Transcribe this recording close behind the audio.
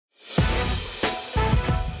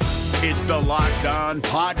It's the Locked On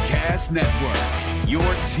Podcast Network, your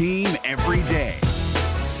team every day.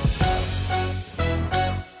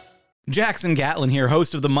 Jackson Gatlin here,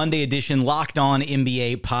 host of the Monday edition Locked On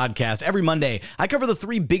NBA podcast. Every Monday, I cover the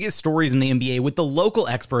three biggest stories in the NBA with the local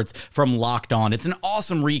experts from Locked On. It's an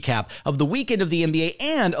awesome recap of the weekend of the NBA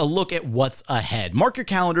and a look at what's ahead. Mark your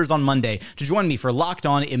calendars on Monday to join me for Locked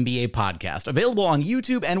On NBA podcast, available on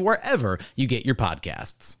YouTube and wherever you get your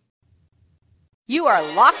podcasts. You are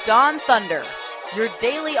Locked On Thunder, your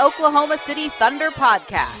daily Oklahoma City Thunder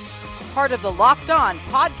podcast. Part of the Locked On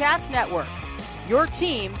Podcast Network, your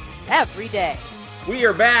team every day. We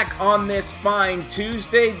are back on this fine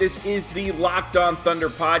Tuesday. This is the Locked On Thunder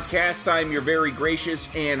podcast. I'm your very gracious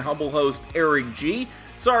and humble host, Eric G.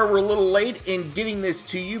 Sorry we're a little late in getting this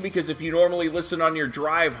to you because if you normally listen on your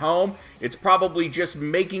drive home, it's probably just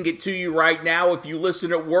making it to you right now. If you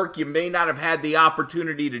listen at work, you may not have had the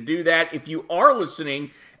opportunity to do that. If you are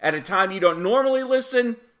listening at a time you don't normally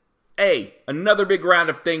listen, hey, another big round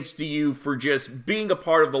of thanks to you for just being a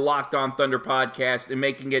part of the Locked On Thunder podcast and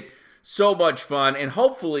making it so much fun. And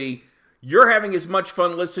hopefully you're having as much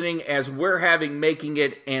fun listening as we're having making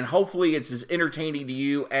it. And hopefully it's as entertaining to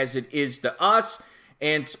you as it is to us.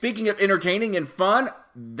 And speaking of entertaining and fun,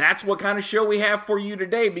 that's what kind of show we have for you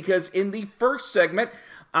today. Because in the first segment,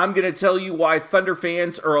 I'm going to tell you why Thunder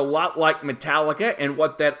fans are a lot like Metallica and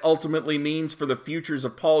what that ultimately means for the futures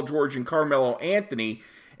of Paul George and Carmelo Anthony.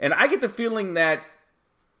 And I get the feeling that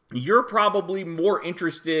you're probably more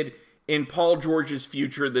interested in Paul George's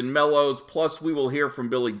future than Melo's. Plus, we will hear from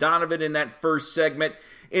Billy Donovan in that first segment.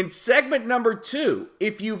 In segment number 2,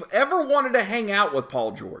 if you've ever wanted to hang out with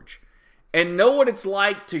Paul George and know what it's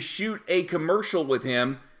like to shoot a commercial with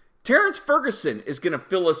him, Terrence Ferguson is going to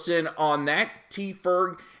fill us in on that.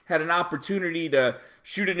 T-Ferg had an opportunity to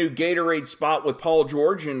shoot a new Gatorade spot with Paul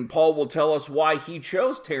George, and Paul will tell us why he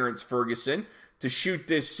chose Terrence Ferguson to shoot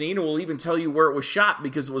this scene, and we'll even tell you where it was shot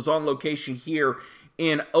because it was on location here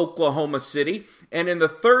in Oklahoma City. And in the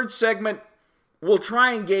third segment, we'll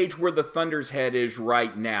try and gauge where the Thunder's head is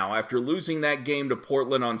right now. After losing that game to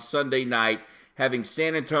Portland on Sunday night, having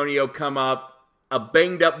San Antonio come up, a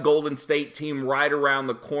banged-up Golden State team right around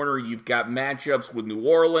the corner. You've got matchups with New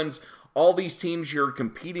Orleans, all these teams you're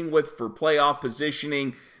competing with for playoff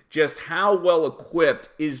positioning. Just how well equipped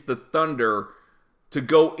is the Thunder to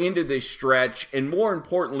go into this stretch? And more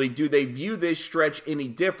importantly, do they view this stretch any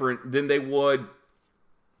different than they would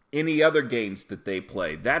any other games that they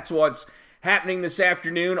play? That's what's happening this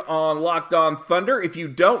afternoon on Locked On Thunder. If you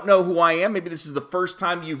don't know who I am, maybe this is the first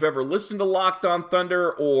time you've ever listened to Locked On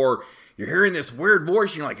Thunder, or you're hearing this weird voice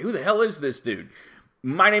and you're like, who the hell is this dude?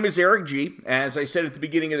 My name is Eric G, as I said at the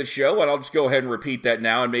beginning of the show, and I'll just go ahead and repeat that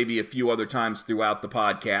now and maybe a few other times throughout the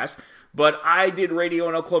podcast. But I did radio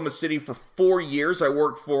in Oklahoma City for 4 years. I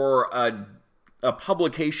worked for a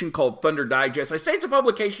publication called Thunder Digest. I say it's a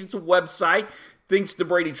publication, it's a website. Thanks to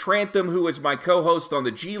Brady Trantham, who is my co-host on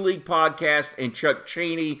the G League podcast, and Chuck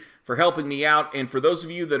Chaney for helping me out. And for those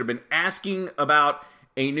of you that have been asking about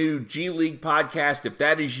a new G League podcast, if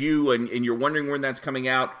that is you and you're wondering when that's coming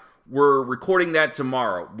out, we're recording that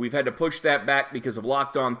tomorrow. We've had to push that back because of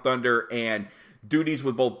Locked On Thunder and duties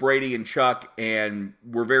with both Brady and Chuck, and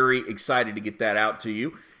we're very excited to get that out to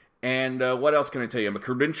you. And what else can I tell you? I'm a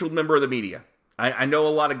credentialed member of the media. I know a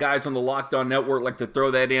lot of guys on the Locked On Network like to throw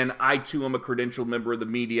that in. I, too, am a credentialed member of the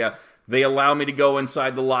media. They allow me to go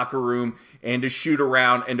inside the locker room and to shoot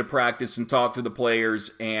around and to practice and talk to the players.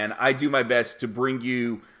 And I do my best to bring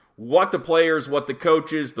you what the players, what the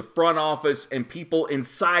coaches, the front office, and people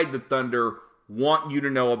inside the Thunder want you to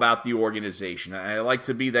know about the organization. I like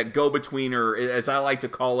to be that go-between, or as I like to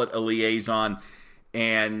call it, a liaison.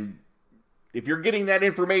 And if you're getting that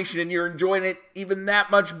information and you're enjoying it, even that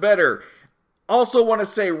much better. Also want to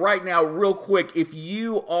say right now, real quick, if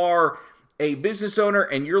you are a business owner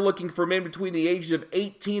and you're looking for men between the ages of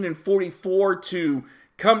 18 and 44 to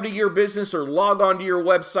come to your business or log on to your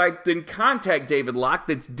website, then contact David Locke.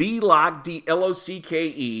 That's D-Locke,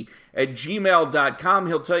 D-L-O-C-K-E, at gmail.com.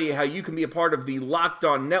 He'll tell you how you can be a part of the Locked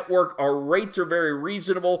On Network. Our rates are very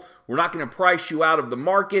reasonable. We're not going to price you out of the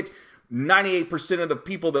market. 98% of the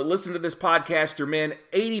people that listen to this podcast are men.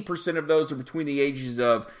 80% of those are between the ages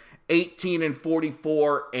of 18 and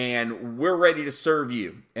 44, and we're ready to serve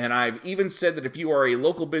you. And I've even said that if you are a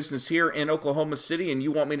local business here in Oklahoma City and you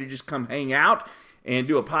want me to just come hang out and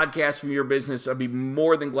do a podcast from your business, I'd be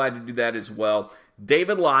more than glad to do that as well.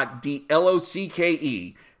 David Locke,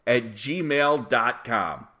 D-L-O-C-K-E, at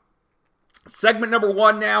gmail.com. Segment number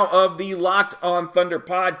 1 now of the Locked On Thunder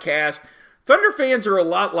podcast. Thunder fans are a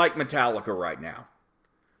lot like Metallica right now.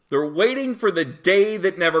 They're waiting for the day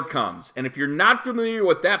that never comes. And if you're not familiar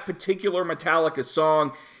with that particular Metallica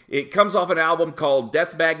song, it comes off an album called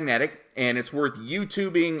Death Magnetic, and it's worth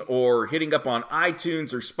YouTubing or hitting up on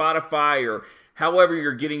iTunes or Spotify or however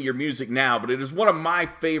you're getting your music now. But it is one of my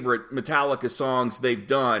favorite Metallica songs they've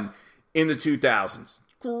done in the 2000s.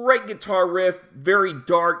 Great guitar riff, very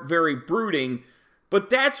dark, very brooding, but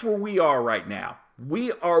that's where we are right now.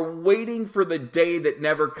 We are waiting for the day that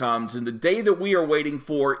never comes, and the day that we are waiting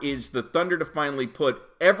for is the Thunder to finally put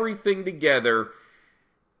everything together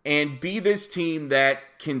and be this team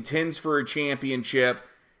that contends for a championship,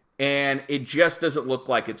 and it just doesn't look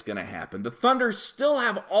like it's going to happen. The Thunder still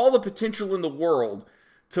have all the potential in the world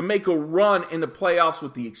to make a run in the playoffs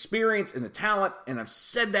with the experience and the talent, and I've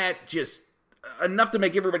said that just enough to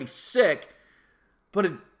make everybody sick,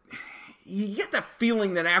 but you get the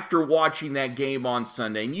feeling that after watching that game on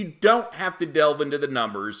Sunday, and you don't have to delve into the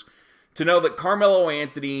numbers to know that Carmelo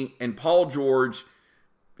Anthony and Paul George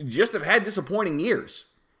just have had disappointing years.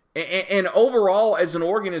 And overall, as an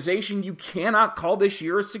organization, you cannot call this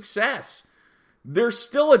year a success. There's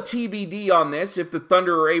still a TBD on this if the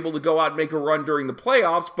Thunder are able to go out and make a run during the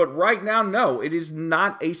playoffs, but right now, no, it is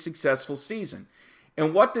not a successful season.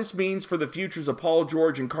 And what this means for the futures of Paul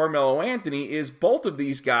George and Carmelo Anthony is both of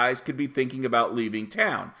these guys could be thinking about leaving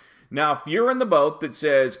town. Now, if you're in the boat that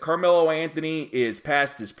says Carmelo Anthony is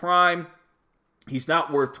past his prime, he's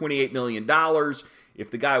not worth $28 million, if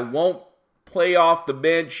the guy won't play off the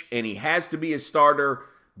bench and he has to be a starter,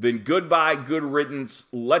 then goodbye, good riddance.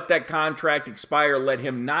 Let that contract expire. Let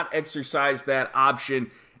him not exercise that option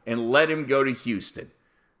and let him go to Houston.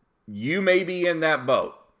 You may be in that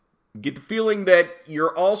boat. Get the feeling that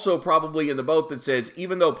you're also probably in the boat that says,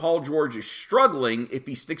 even though Paul George is struggling, if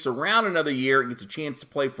he sticks around another year and gets a chance to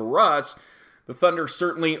play for us, the Thunder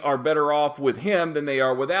certainly are better off with him than they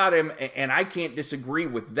are without him, and I can't disagree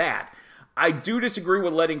with that. I do disagree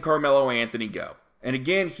with letting Carmelo Anthony go. And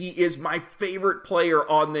again, he is my favorite player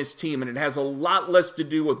on this team, and it has a lot less to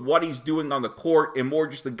do with what he's doing on the court and more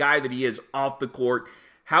just the guy that he is off the court,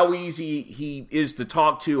 how easy he is to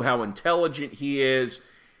talk to, how intelligent he is.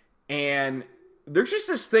 And there's just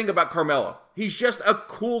this thing about Carmelo. He's just a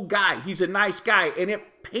cool guy. He's a nice guy. And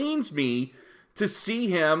it pains me to see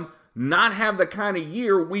him not have the kind of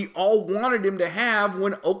year we all wanted him to have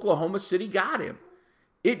when Oklahoma City got him.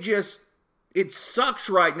 It sucks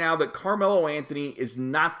right now that Carmelo Anthony is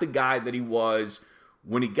not the guy that he was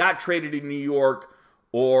when he got traded in New York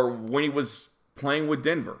or when he was playing with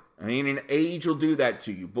Denver. I mean, an age will do that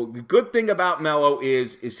to you. But the good thing about Melo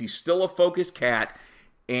is he's still a focused cat.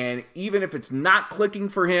 And even if it's not clicking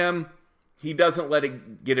for him, he doesn't let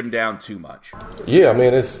it get him down too much. Yeah,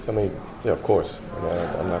 of course.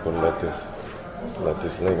 I'm not going to let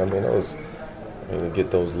this linger. To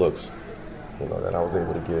get those looks, that I was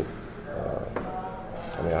able to get.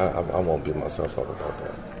 I won't beat myself up about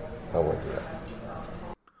that. I won't do that.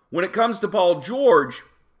 When it comes to Paul George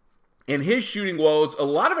and his shooting woes, a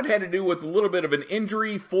lot of it had to do with a little bit of an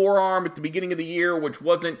injury, forearm at the beginning of the year, which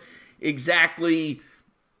wasn't exactly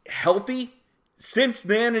healthy. Since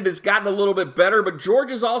then, it has gotten a little bit better, but George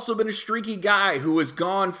has also been a streaky guy who has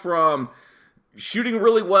gone from shooting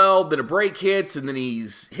really well, then a break hits, and then he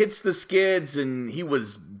hits the skids, and he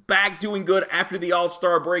was back doing good after the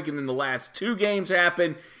All-Star break, and then the last two games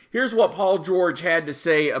happened. Here's what Paul George had to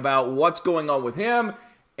say about what's going on with him,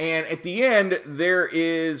 and at the end, there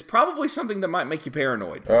is probably something that might make you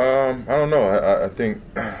paranoid. I don't know. I think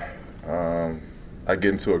I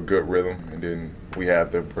get into a good rhythm, and then we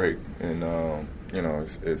have the break, and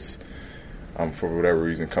it's for whatever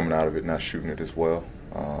reason coming out of it not shooting it as well,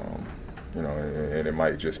 and it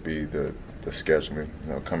might just be the scheduling,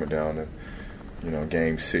 coming down to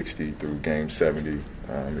game 60 through game 70.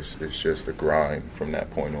 It's just the grind from that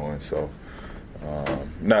point on. So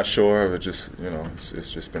not sure of it. Just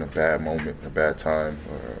it's just been a bad moment, a bad time,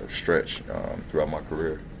 or a stretch throughout my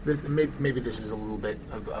career. Maybe this is a little bit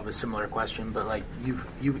of a similar question, but like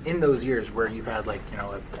you've in those years where you've had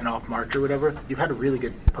an off March or whatever, you've had a really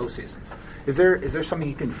good postseasons. Is there something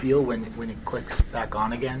you can feel when it clicks back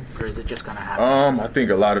on again, or is it just going to happen? I think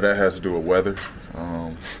a lot of that has to do with weather.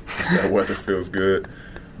 That weather feels good.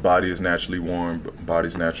 Body is naturally warm,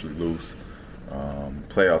 body's naturally loose.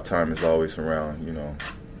 Playoff time is always around.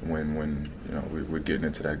 When we're getting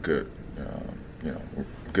into that good,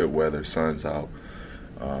 good weather, sun's out.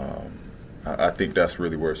 I think that's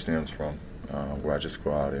really where it stems from, where I just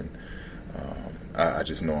go out and I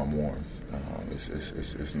just know I'm warm.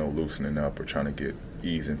 It's no loosening up or trying to get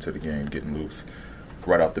ease into the game, getting loose.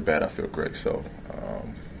 Right off the bat, I feel great. So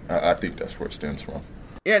I think that's where it stems from.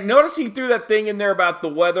 Yeah, notice he threw that thing in there about the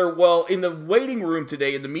weather. Well, in the waiting room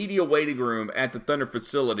today, in the media waiting room at the Thunder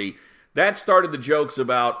facility, that started the jokes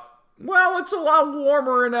about, well, it's a lot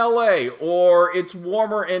warmer in LA, or it's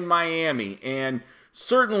warmer in Miami. And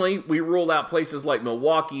certainly we ruled out places like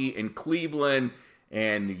Milwaukee and Cleveland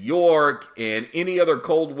and New York and any other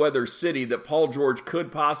cold weather city that Paul George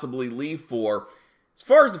could possibly leave for. As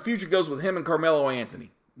far as the future goes with him and Carmelo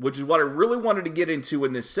Anthony, which is what I really wanted to get into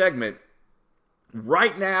in this segment,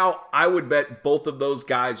 right now I would bet both of those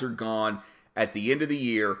guys are gone at the end of the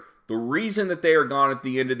year. The reason that they are gone at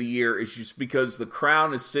the end of the year is just because the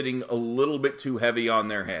crown is sitting a little bit too heavy on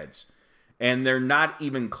their heads. And they're not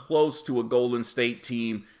even close to a Golden State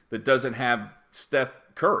team that doesn't have Steph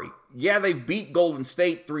Curry. Yeah, they've beat Golden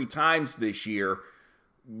State 3 times this year,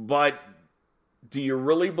 but do you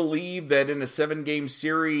really believe that in a 7-game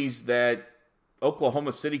series that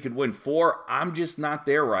Oklahoma City could win 4? I'm just not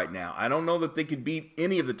there right now. I don't know that they could beat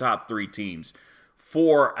any of the top 3 teams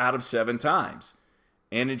 4 out of 7 times.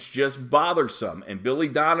 And it's just bothersome. And Billy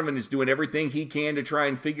Donovan is doing everything he can to try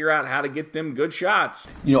and figure out how to get them good shots.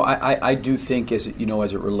 I do think as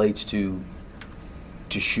it relates to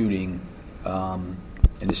shooting,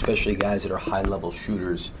 and especially guys that are high-level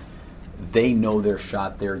shooters, they know their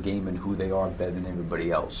shot, their game, and who they are better than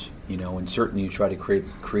everybody else. And certainly you try to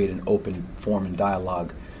create an open forum and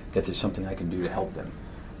dialogue that there's something I can do to help them.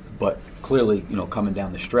 But clearly, coming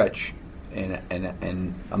down the stretch, and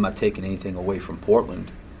I'm not taking anything away from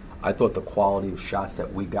Portland, I thought the quality of shots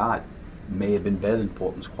that we got may have been better than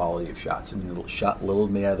Portland's quality of shots. I mean, the shot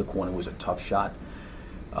Lillard made out of the corner was a tough shot.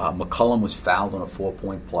 McCollum was fouled on a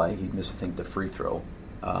 4-point play. He missed, I think, the free throw.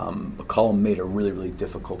 McCollum made a really, really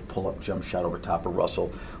difficult pull-up jump shot over top of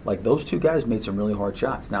Russell. Like, those 2 guys made some really hard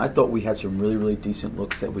shots. Now, I thought we had some really, really decent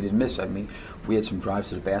looks that we didn't miss. I mean, we had some drives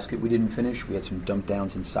to the basket we didn't finish. We had some dump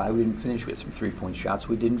downs inside we didn't finish. We had some 3-point shots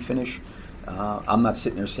we didn't finish. I'm not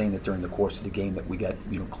sitting there saying that during the course of the game that we got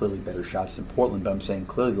clearly better shots than Portland, but I'm saying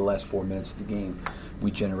clearly the last 4 minutes of the game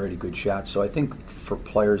we generated good shots. So I think for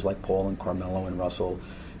players like Paul and Carmelo and Russell,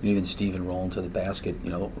 and even Steven rolling to the basket,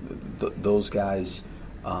 those guys,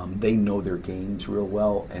 they know their games real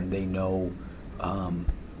well, and they know,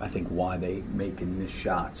 I think, why they make and miss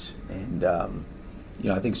shots. And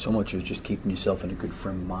I think so much is just keeping yourself in a good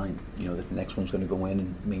frame of mind. That the next one's going to go in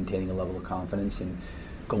and maintaining a level of confidence and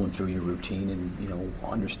going through your routine and,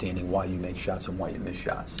 understanding why you make shots and why you miss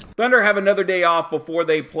shots. Thunder have another day off before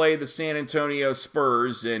they play the San Antonio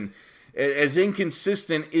Spurs, and as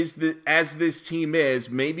inconsistent as this team is,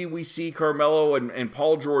 maybe we see Carmelo and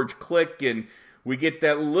Paul George click, and we get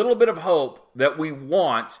that little bit of hope that we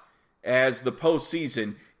want as the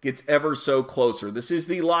postseason gets ever so closer. This is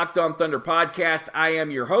the Locked On Thunder podcast. I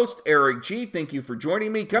am your host, Eric G. Thank you for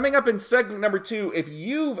joining me. Coming up in segment number 2, if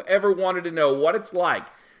you've ever wanted to know what it's like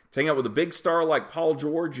to hang out with a big star like Paul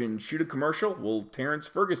George and shoot a commercial, well, Terrence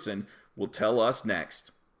Ferguson will tell us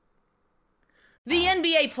next. The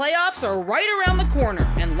NBA playoffs are right around the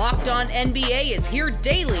corner, and Locked On NBA is here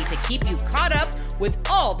daily to keep you caught up with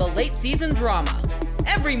all the late season drama.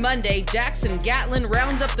 Every Monday, Jackson Gatlin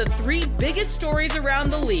rounds up the 3 biggest stories around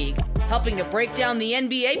the league, helping to break down the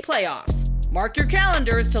NBA playoffs. Mark your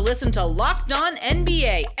calendars to listen to Locked On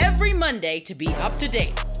NBA every Monday to be up to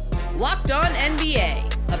date. Locked On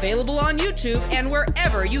NBA, available on YouTube and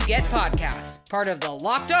wherever you get podcasts. Part of the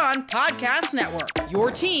Locked On Podcast Network, your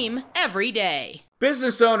team every day.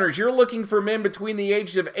 Business owners, you're looking for men between the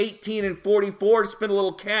ages of 18 and 44 to spend a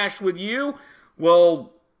little cash with you?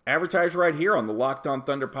 Well, advertise right here on the Locked On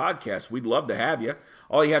Thunder podcast. We'd love to have you.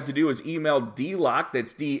 All you have to do is email DLOCK,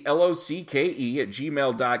 that's DLOCKE at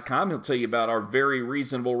gmail.com. He'll tell you about our very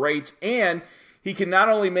reasonable rates, and he can not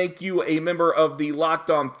only make you a member of the Locked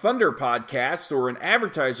On Thunder podcast or an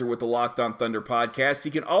advertiser with the Locked On Thunder podcast, he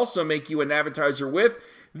can also make you an advertiser with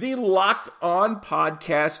the Locked On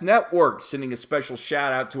Podcast Network. Sending a special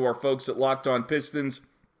shout out to our folks at Locked On Pistons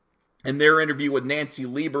and their interview with Nancy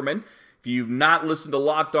Lieberman. If you've not listened to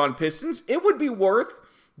Locked On Pistons, it would be worth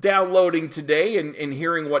downloading today and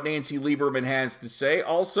hearing what Nancy Lieberman has to say.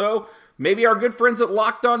 Also, maybe our good friends at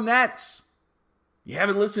Locked On Nets. You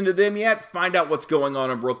haven't listened to them yet? Find out what's going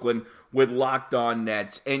on in Brooklyn with Locked On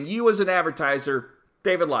Nets. And you as an advertiser,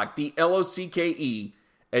 David Locke, DLOCKE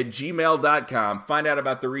at gmail.com. Find out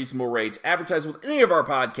about the reasonable rates. Advertise with any of our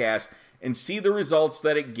podcasts and see the results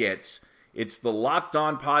that it gets. It's the Locked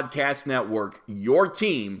On Podcast Network, your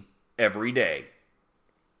team every day.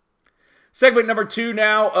 Segment number 2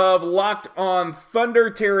 now of Locked on Thunder.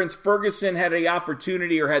 Terrence Ferguson had the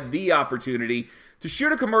opportunity to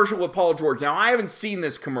shoot a commercial with Paul George. Now, I haven't seen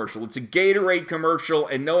this commercial. It's a Gatorade commercial,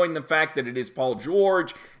 and knowing the fact that it is Paul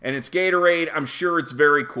George and it's Gatorade, I'm sure it's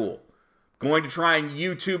very cool. Going to try and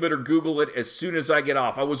YouTube it or Google it as soon as I get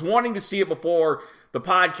off. I was wanting to see it before the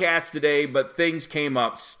podcast today, but things came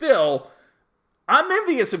up. Still, I'm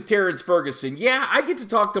envious of Terrence Ferguson. Yeah, I get to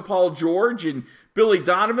talk to Paul George and Billy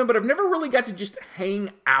Donovan, but I've never really got to just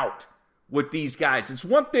hang out with these guys. It's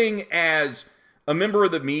one thing as a member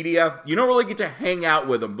of the media, you don't really get to hang out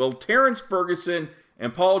with them. But Terrence Ferguson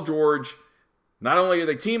and Paul George, not only are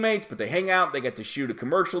they teammates, but they hang out, they get to shoot a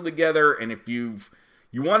commercial together, and if you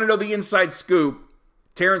want to know the inside scoop,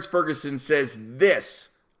 Terrence Ferguson says this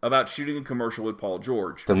about shooting a commercial with Paul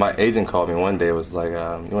George. Because my agent called me one day, was like, you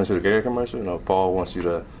want to shoot a Gatorade commercial? No, Paul wants you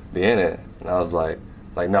to be in it. And I was like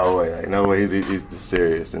no way, he's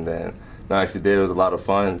serious. And then, no, I actually did. It was a lot of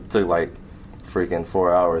fun. It took like freaking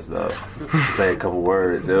 4 hours though to say a couple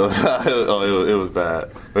words. It was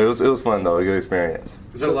bad, but it was fun though. A good experience.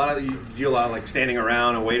 Is there a lot of like standing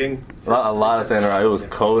around and waiting? A lot of standing around. It was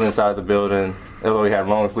cold inside the building. We had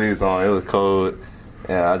long sleeves on. It was cold,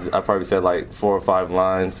 and I probably said like 4 or 5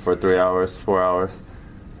 lines for 4 hours.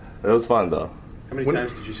 It was fun though. How many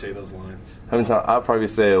times did you say those lines? How many times? I probably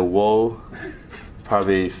said whoa,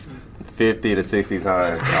 probably 50 to 60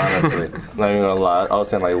 times, honestly. Not even gonna lie. I was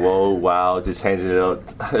saying like, whoa, wow, just changing it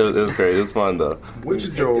up. It was great. It was fun though. When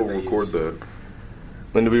did Joe record that?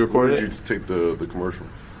 When did we record it? When did you take the commercial?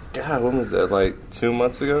 God, when was that? Like 2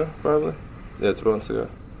 months ago, probably? Yeah, 2 months ago.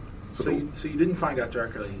 So you didn't find out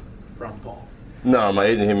directly from Paul? No, my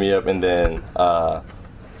agent hit me up, and then I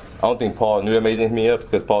don't think Paul knew that my agent hit me up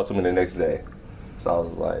because Paul told me the next day. So I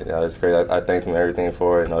was like, yeah, it's great. I thanked him everything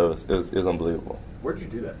for it. No, it was unbelievable. Where did you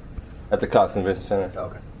do that? At the Cox Convention Center. Oh,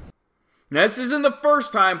 okay. Now, this isn't the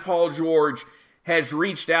first time Paul George has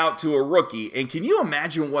reached out to a rookie. And can you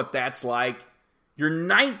imagine what that's like? You're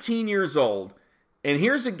 19 years old, and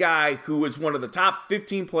here's a guy who is one of the top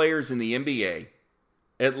 15 players in the NBA,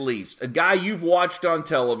 at least. A guy you've watched on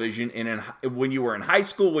television when you were in high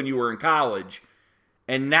school, when you were in college,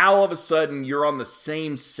 and now all of a sudden you're on the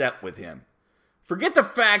same set with him. Forget the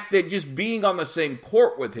fact that just being on the same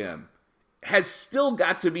court with him has still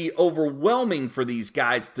got to be overwhelming for these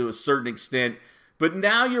guys to a certain extent, but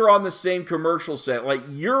now you're on the same commercial set. Like,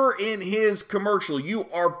 you're in his commercial. You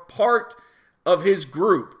are part of his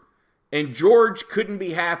group. And George couldn't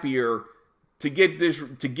be happier to give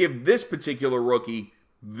this particular rookie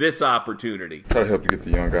this opportunity. Try to help to get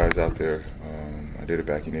the young guys out there. I did it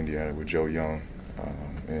back in Indiana with Joe Young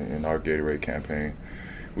in our Gatorade campaign.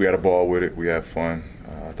 We had a ball with it. We had fun.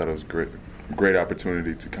 I thought it was a great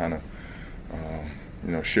opportunity to kind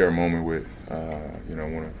of share a moment with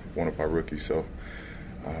one of our rookies. So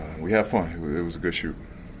we had fun. It was a good shoot.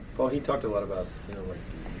 Paul, he talked a lot about like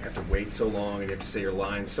you have to wait so long and you have to say your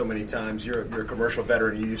lines so many times. You're a commercial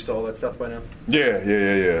veteran. You used to all that stuff by now.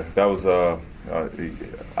 Yeah. That was I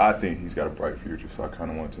think he's got a bright future. So I kind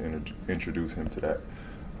of wanted to introduce him to that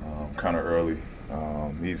kind of early.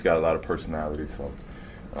 He's got a lot of personality, so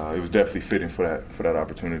it was definitely fitting for that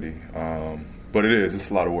opportunity. But it's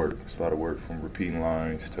a lot of work. It's a lot of work, from repeating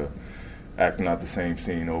lines to acting out the same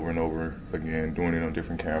scene over and over again, doing it on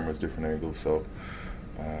different cameras, different angles. So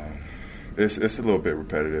it's a little bit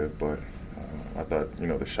repetitive, but I thought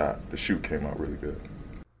the shoot came out really good.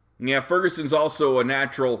 Yeah, Ferguson's also a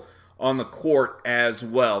natural on the court as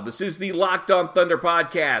well. This is the Locked on Thunder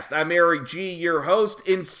podcast. I'm Eric G., your host.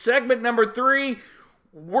 In segment number 3,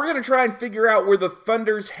 we're going to try and figure out where the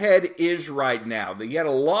Thunder's head is right now. They had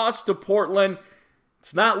a loss to Portland.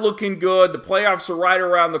 It's not looking good. The playoffs are right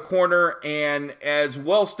around the corner, and as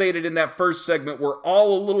well stated in that first segment, we're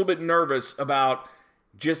all a little bit nervous about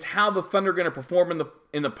just how the Thunder are going to perform in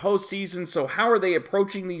the postseason. So how are they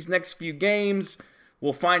approaching these next few games?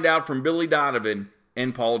 We'll find out from Billy Donovan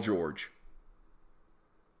and Paul George.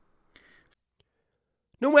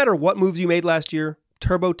 No matter what moves you made last year,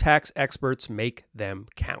 TurboTax experts make them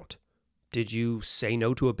count. Did you say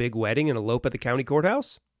no to a big wedding and elope at the county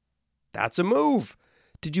courthouse? That's a move.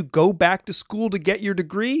 Did you go back to school to get your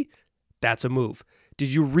degree? That's a move.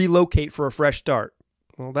 Did you relocate for a fresh start?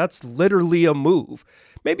 Well, that's literally a move.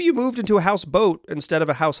 Maybe you moved into a houseboat instead of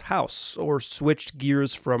a house, or switched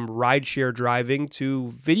gears from rideshare driving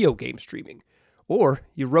to video game streaming. Or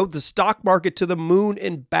you rode the stock market to the moon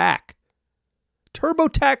and back.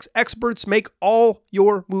 TurboTax experts make all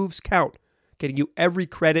your moves count, getting you every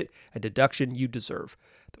credit and deduction you deserve.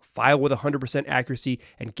 They'll file with 100% accuracy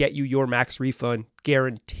and get you your max refund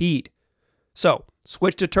guaranteed. So,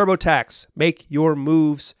 switch to TurboTax. Make your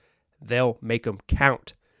moves. they'll make them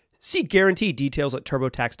count. See guarantee details at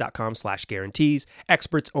turbotax.com/guarantees.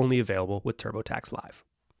 Experts only available with TurboTax Live.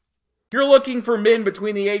 You're looking for men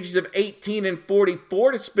between the ages of 18 and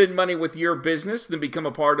 44 to spend money with your business, then become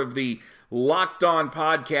a part of the Locked On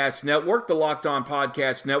Podcast Network. The Locked On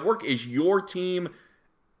Podcast Network is your team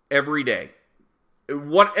every day.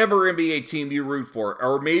 Whatever NBA team you root for,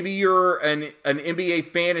 or maybe you're an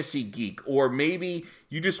NBA fantasy geek, or maybe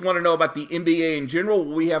you just want to know about the NBA in general,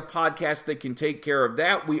 we have podcasts that can take care of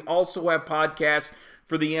that. We also have podcasts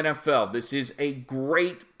for the NFL. This is a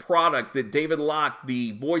great product that David Locke,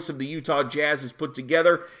 the voice of the Utah Jazz, has put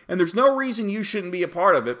together, and there's no reason you shouldn't be a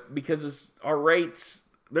part of it because our rates,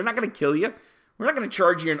 they're not going to kill you. We're not going to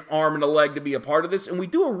charge you an arm and a leg to be a part of this, and we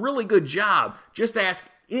do a really good job. Just ask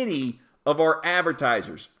any of our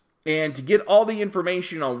advertisers. And to get all the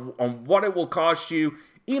information on what it will cost you,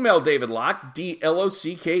 email David Locke,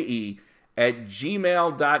 DLOCKE, at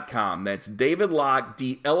gmail.com. That's David Locke,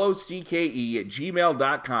 DLOCKE, at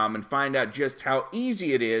gmail.com, and find out just how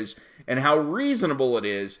easy it is and how reasonable it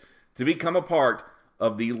is to become a part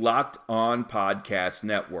of the Locked On Podcast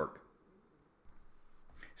Network.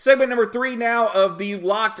 Segment number 3 now of the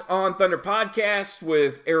Locked On Thunder podcast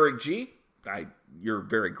with Eric G. You're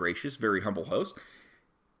very gracious, very humble host.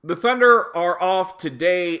 The Thunder are off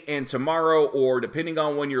today and tomorrow, or depending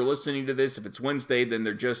on when you're listening to this, if it's Wednesday, then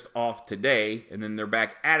they're just off today, and then they're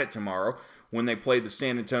back at it tomorrow when they play the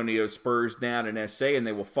San Antonio Spurs down in SA, and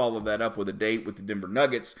they will follow that up with a date with the Denver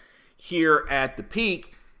Nuggets here at the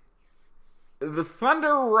Peak. The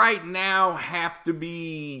Thunder right now have to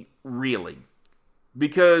be reeling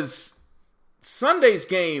because Sunday's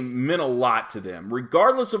game meant a lot to them.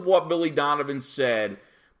 Regardless of what Billy Donovan said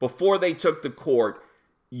before they took the court,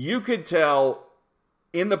 you could tell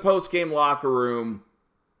in the post-game locker room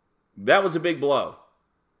that was a big blow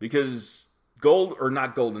because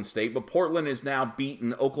Golden State, but Portland has now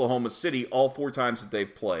beaten Oklahoma City all 4 times that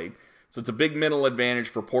they've played. So it's a big mental advantage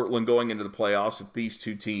for Portland going into the playoffs if these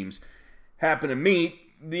two teams happen to meet.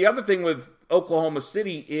 The other thing with Oklahoma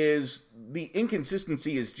City is the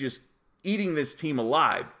inconsistency is just eating this team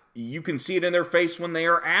alive. You can see it in their face when they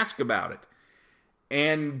are asked about it.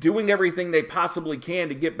 And doing everything they possibly can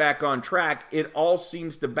to get back on track, it all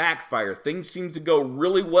seems to backfire. Things seem to go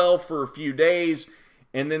really well for a few days,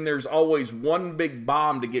 and then there's always one big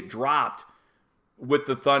bomb to get dropped with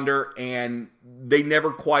the Thunder, and they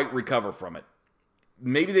never quite recover from it.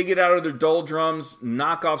 Maybe they get out of their doldrums,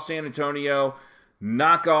 knock off San Antonio,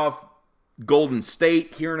 knock off Golden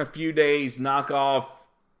State here in a few days, knock off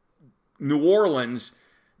New Orleans,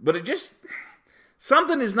 but it just...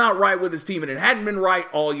 something is not right with this team, and it hadn't been right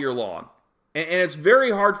all year long. And it's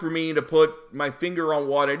very hard for me to put my finger on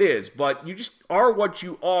what it is, but you just are what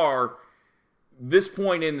you are this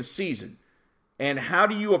point in the season. And how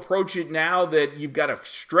do you approach it now that you've got a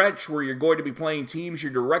stretch where you're going to be playing teams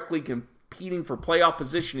you're directly competing for playoff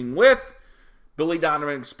positioning with? Billy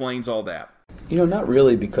Donovan explains all that. Not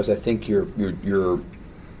really, because I think you're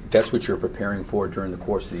that's what you're preparing for during the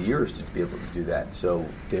course of the year is to be able to do that. So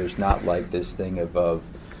there's not like this thing of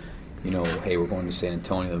hey, we're going to San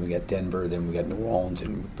Antonio, then we got Denver, then we got New Orleans,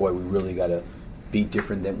 and boy, we really got to be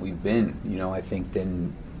different than we've been. I think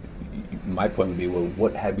then my point would be, well,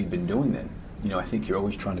 what have you been doing then? I think you're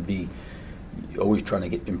always trying to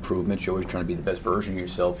get improvements. You're always trying to be the best version of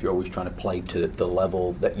yourself. You're always trying to play to the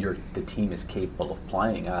level that the team is capable of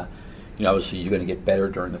playing. Obviously you're going to get better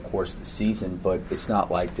during the course of the season, but it's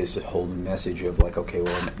not like this whole message of like, okay,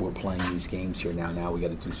 well, we're playing these games here now we got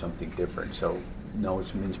to do something different. So no,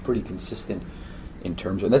 it's pretty consistent in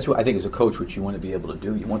terms of, and that's what I think as a coach, what you want to be able to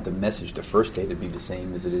do. You want the message the first day to be the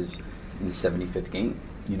same as it is in the 75th game,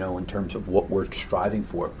 in terms of what we're striving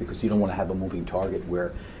for, because you don't want to have a moving target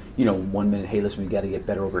where, 1 minute, hey, listen, we got to get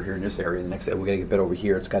better over here in this area. The next day, we got to get better over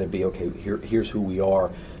here. It's got to be, okay, here's who we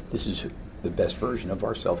are. This is the best version of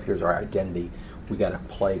ourselves. Here's our identity. We got to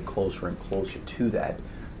play closer and closer to that,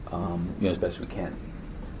 as best we can.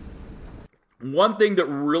 One thing that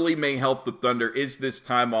really may help the Thunder is this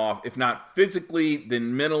time off, if not physically,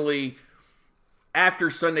 then mentally. After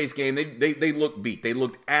Sunday's game, they looked beat. They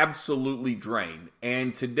looked absolutely drained.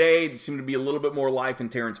 And today, there seemed to be a little bit more life in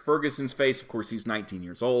Terrence Ferguson's face. Of course, he's 19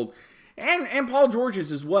 years old. And Paul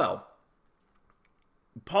George's as well.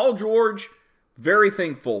 Paul George, very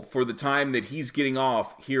thankful for the time that he's getting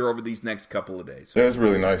off here over these next couple of days. Yeah, it's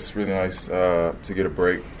really nice to get a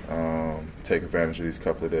break, take advantage of these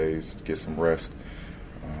couple of days, get some rest,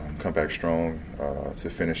 come back strong to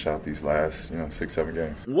finish out these last 6-7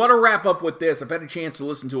 games. Want to wrap up with this. I've had a chance to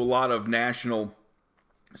listen to a lot of national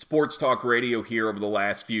sports talk radio here over the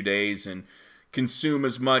last few days and consume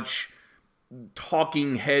as much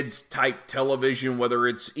talking heads type television, whether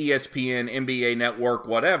it's ESPN, NBA Network,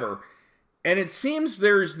 whatever. And it seems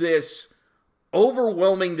there's this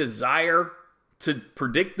overwhelming desire to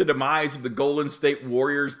predict the demise of the Golden State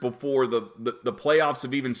Warriors before the playoffs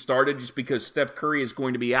have even started, just because Steph Curry is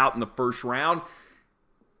going to be out in the first round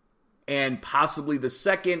and possibly the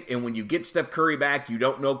second. And when you get Steph Curry back, you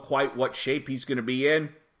don't know quite what shape he's going to be in.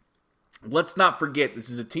 Let's not forget, this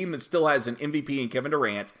is a team that still has an MVP in Kevin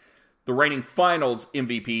Durant, the reigning finals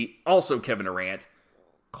MVP, also Kevin Durant,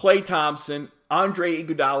 Klay Thompson, Andre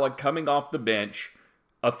Iguodala coming off the bench,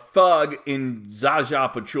 a thug in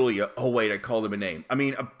Zaza Pachulia. Oh, wait, I called him a name. I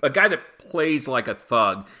mean, a guy that plays like a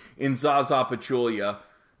thug in Zaza Pachulia,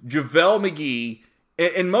 JaVale McGee,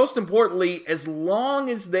 and most importantly, as long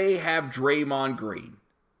as they have Draymond Green,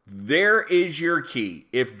 there is your key.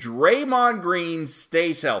 If Draymond Green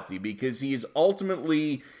stays healthy, because he is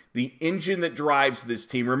ultimately the engine that drives this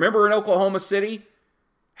team. Remember in Oklahoma City?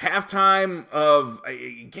 Halftime of,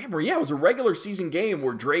 it was a regular season game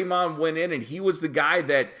where Draymond went in and he was the guy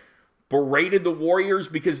that berated the Warriors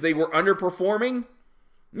because they were underperforming.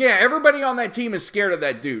 Yeah, everybody on that team is scared of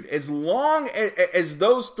that dude. As long as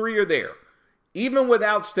those three are there, even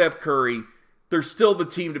without Steph Curry, they're still the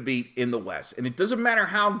team to beat in the West. And it doesn't matter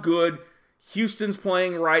how good Houston's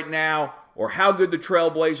playing right now, or how good the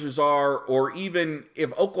Trailblazers are, or even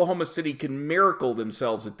if Oklahoma City can miracle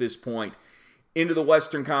themselves at this point into the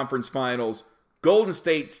Western Conference Finals, Golden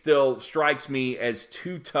State still strikes me as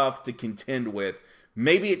too tough to contend with.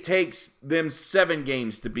 Maybe it takes them 7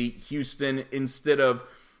 games to beat Houston instead of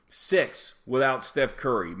 6 without Steph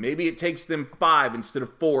Curry. Maybe it takes them 5 instead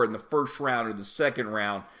of 4 in the first round or the second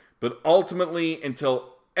round. But ultimately,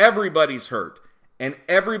 until everybody's hurt and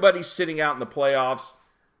everybody's sitting out in the playoffs,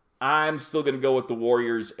 I'm still going to go with the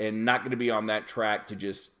Warriors and not going to be on that track to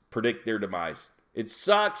just predict their demise. It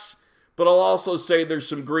sucks, but I'll also say there's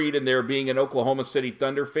some greed in there being an Oklahoma City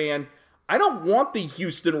Thunder fan. I don't want the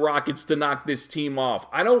Houston Rockets to knock this team off.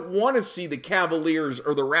 I don't want to see the Cavaliers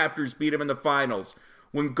or the Raptors beat them in the finals.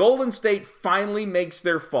 When Golden State finally makes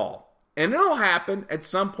their fall, and it'll happen at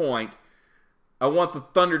some point, I want the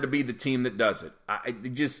Thunder to be the team that does it. I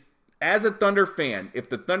just, as a Thunder fan, if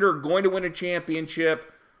the Thunder are going to win a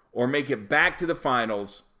championship or make it back to the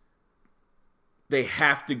finals, they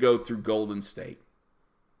have to go through Golden State.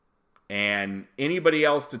 And anybody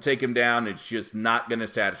else to take them down, it's just not going to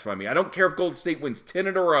satisfy me. I don't care if Golden State wins 10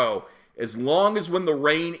 in a row. As long as when the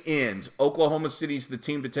rain ends, Oklahoma City's the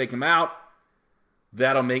team to take them out,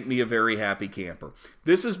 that'll make me a very happy camper.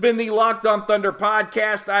 This has been the Locked on Thunder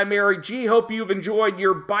podcast. I'm Eric G. Hope you've enjoyed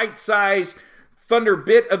your bite-sized Thunder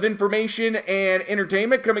bit of information and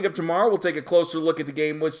entertainment. Coming up tomorrow, we'll take a closer look at the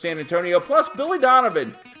game with San Antonio. Plus, Billy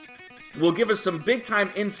Donovan will give us some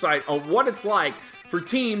big-time insight on what it's like for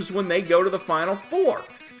teams when they go to the Final Four.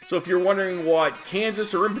 So if you're wondering what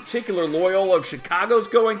Kansas, or in particular Loyola of Chicago's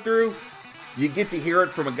going through, you get to hear it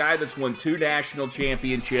from a guy that's won 2 national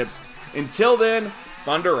championships. Until then,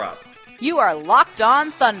 Thunder up. You are Locked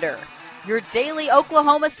on Thunder, your daily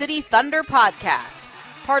Oklahoma City Thunder podcast.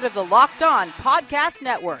 Part of the Locked on Podcast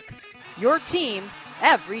Network, your team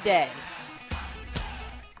every day.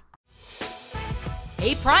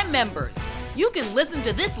 Hey, Prime members, you can listen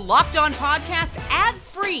to this Locked on podcast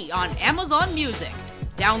ad-free on Amazon Music.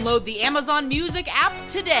 Download the Amazon Music app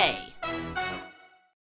today.